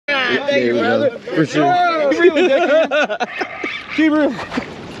Thank you, brother. For sure. Keep real.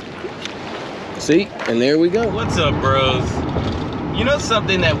 See, and there we go. What's up, bros? You know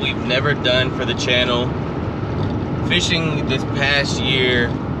something that we've never done for the channel? Fishing this past year,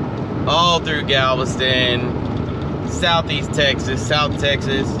 all through Galveston, Southeast Texas, South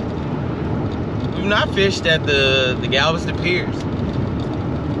Texas. We've not fished at the Galveston Piers.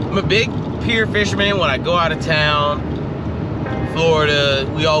 I'm a big pier fisherman. When I go out of town, Florida,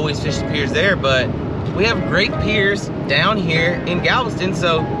 we always fish the piers there, but we have great piers down here in Galveston.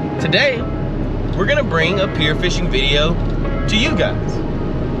 So today, we're gonna bring a pier fishing video to you guys.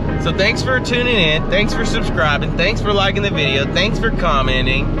 So thanks for tuning in, thanks for subscribing, thanks for liking the video, thanks for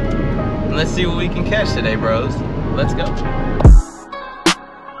commenting. And let's see what we can catch today, bros. Let's go.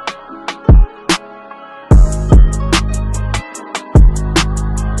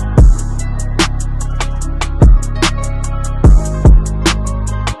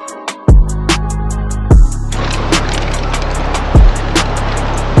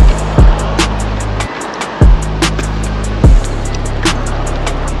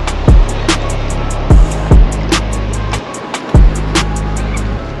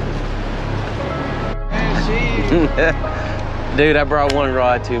 Dude, I brought one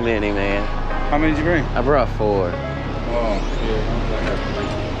rod too many, man. How many did you bring? I brought 4. Oh,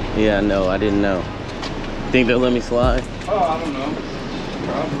 yeah. Yeah, I know. I didn't know. Think they'll let me slide? Oh, I don't know.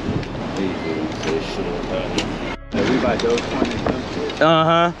 Probably. We buy those kind of stuff.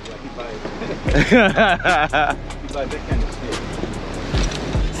 Uh-huh. You buy that kind of shit.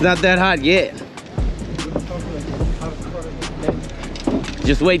 It's not that hot yet.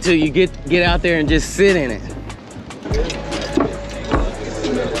 Just wait till you get out there and just sit in it.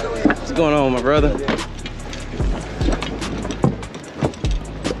 What's going on, my brother?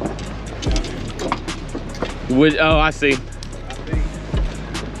 Oh, I see.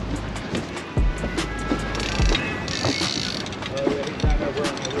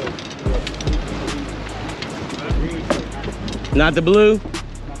 Not the blue?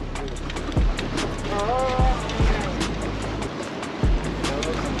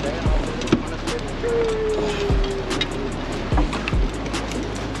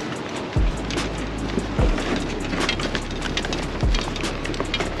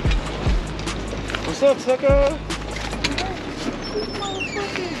 What's up, sucker?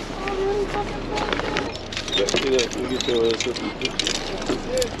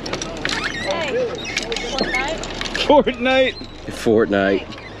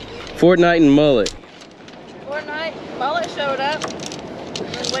 Fortnite and mullet. Fortnite, mullet showed up.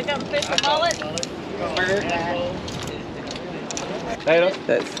 Let's wake up and fish the mullet.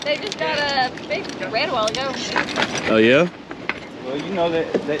 They just got a big red a while ago. Oh yeah? Well, you know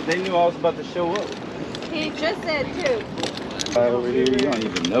that they knew I was about to show up. He just said 2. Over here, you don't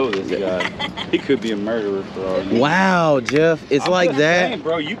even know this guy. He could be a murderer for all you. Wow, Jeff, it's I'm like just that. saying,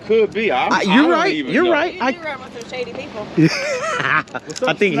 bro, you could be. You're right. You're right. You run with some shady people.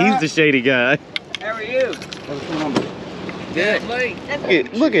 I think he's the shady guy. How are you?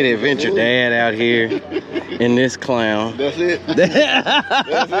 Good. Look at Adventure Dad out here in this clown. That's it. That's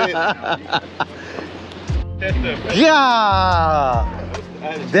it. Yeah.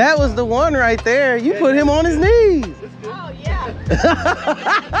 That was the one right there. You put him on his knees. Oh, yeah.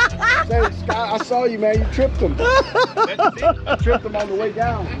 I saw you, man. You tripped him. You tripped him on the way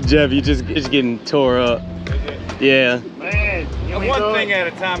down. Jeff, it's getting tore up. Yeah. Man, one thing at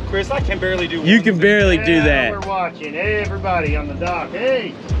a time, Chris. I can barely do. You can barely do that. We're watching. Hey, everybody on the dock.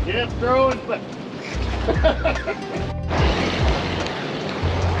 Hey, Jeff throwing.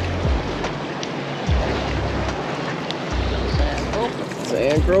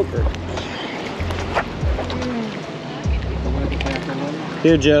 Sand croaker.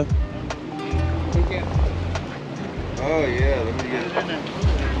 Here, Joe. Oh yeah, let me get it.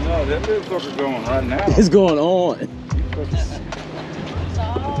 No, that little sucker going right now. It's going on.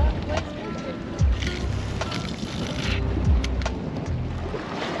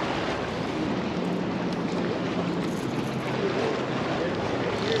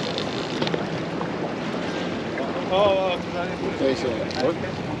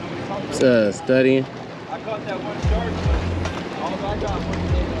 It's studying. I caught that one shark, but all I got was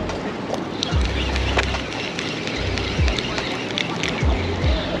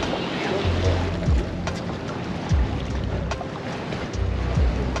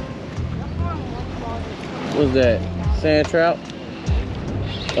What's that? Sand trout?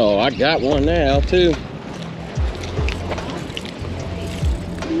 Oh, I got one now too.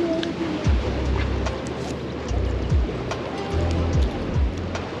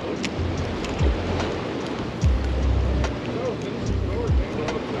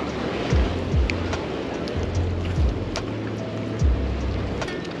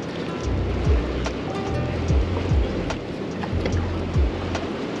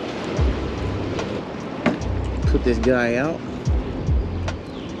 put this guy out.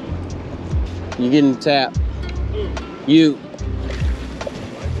 You getting tapped? You.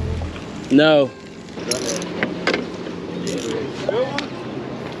 No.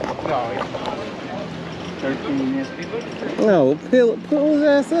 No, pull his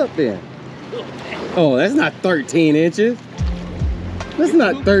ass up then. Oh, that's not 13 inches. That's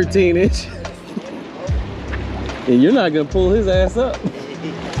not 13 inches. And you're not gonna pull his ass up.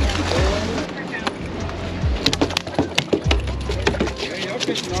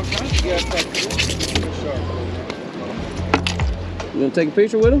 You gonna take a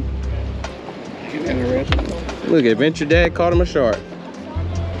picture with him? Look, Adventure Dad caught him a shark.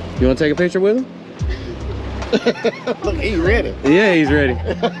 You wanna take a picture with him? Look, he's ready. Yeah, he's ready.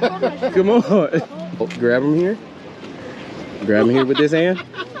 Come on. Oh, grab him here. Grab him here with this hand.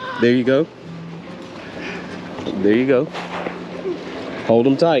 There you go. There you go. Hold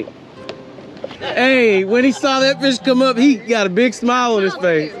him tight. Hey, when he saw that fish come up, he got a big smile on his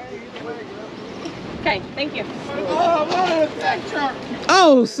face. Okay, thank you.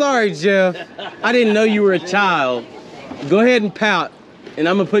 Oh, sorry, Jeff. I didn't know you were a child. Go ahead and pout, and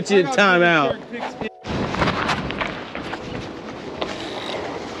I'm gonna put you in timeout.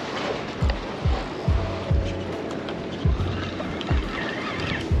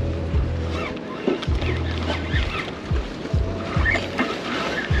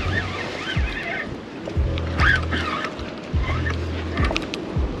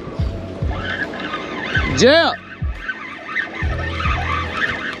 Jeff!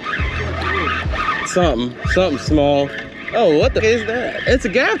 Something small. Oh, what the is that? It's a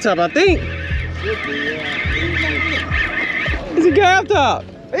gaff top, I think. It's a gaff top.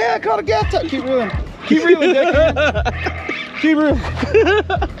 Yeah, I caught a gaff top. Keep reeling. Keep reeling, Dick. Keep reeling.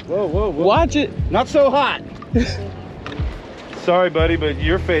 Whoa, whoa, whoa. Watch it. Not so hot. Sorry, buddy, but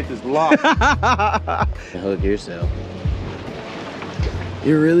your faith is lost. Hook yourself.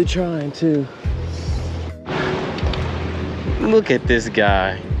 You're really trying to. Look at this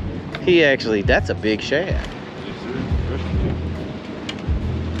guy. He actually, that's a big shad.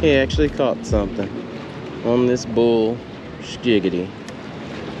 He actually caught something on this bull skiggity.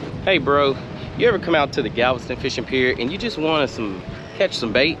 Hey bro, you ever come out to the Galveston fishing pier and you just want to catch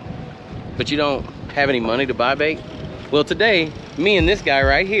some bait, but you don't have any money to buy bait? Well, today, me and this guy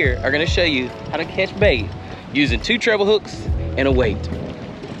right here are gonna show you how to catch bait using 2 treble hooks and a weight.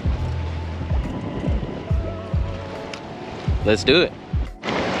 Let's do it.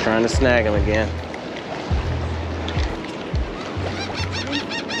 Trying to snag him again.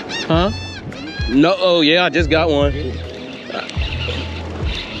 Huh? No, oh yeah, I just got one. I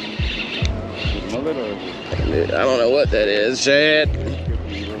don't know what that is, shad.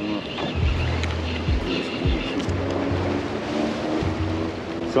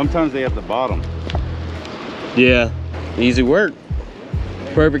 Sometimes they have the bottom. Yeah, easy work.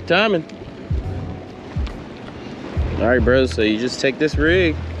 Perfect timing. All right, bro, so you just take this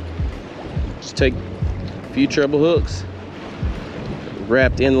rig, just take a few treble hooks,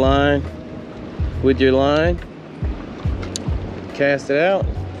 wrapped in line with your line, cast it out.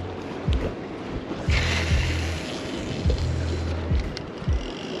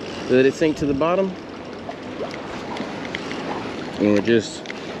 Let it sink to the bottom. And we're just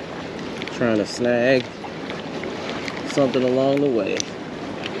trying to snag something along the way.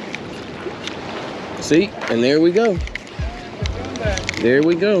 See, and there we go. There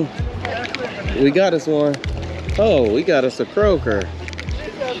we go. We got us one. Oh, we got us a croaker.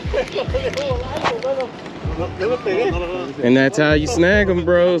 And that's how you snag them,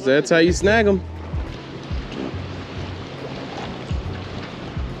 bros. That's how you snag them.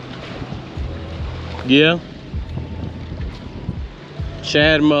 Yeah.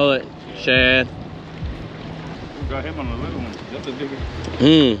 Shad mullet. Shad. Got him on the little one. That's a bigger.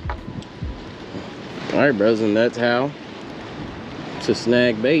 All right, bros, and that's how to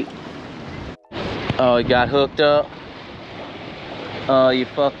snag bait. Oh, it got hooked up. Oh, you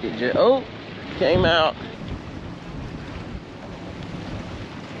fucked it, Jay. Oh, came out.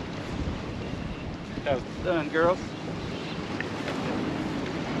 That was done, girls.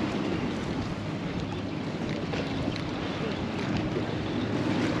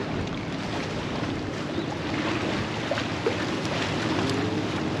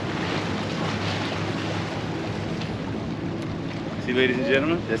 See, ladies and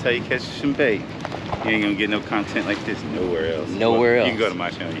gentlemen, that's how you catch some bait. You ain't gonna get no content like this nowhere else. Nowhere else. You can go to my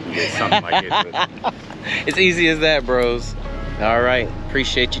channel, you can get something like this. But It's easy as that, bros. All right,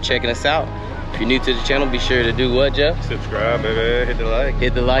 appreciate you checking us out. If you're new to the channel, be sure to do what, Jeff? subscribe, baby. Hit the like.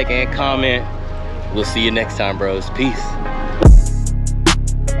 Hit the like and comment. We'll see you next time, bros. Peace.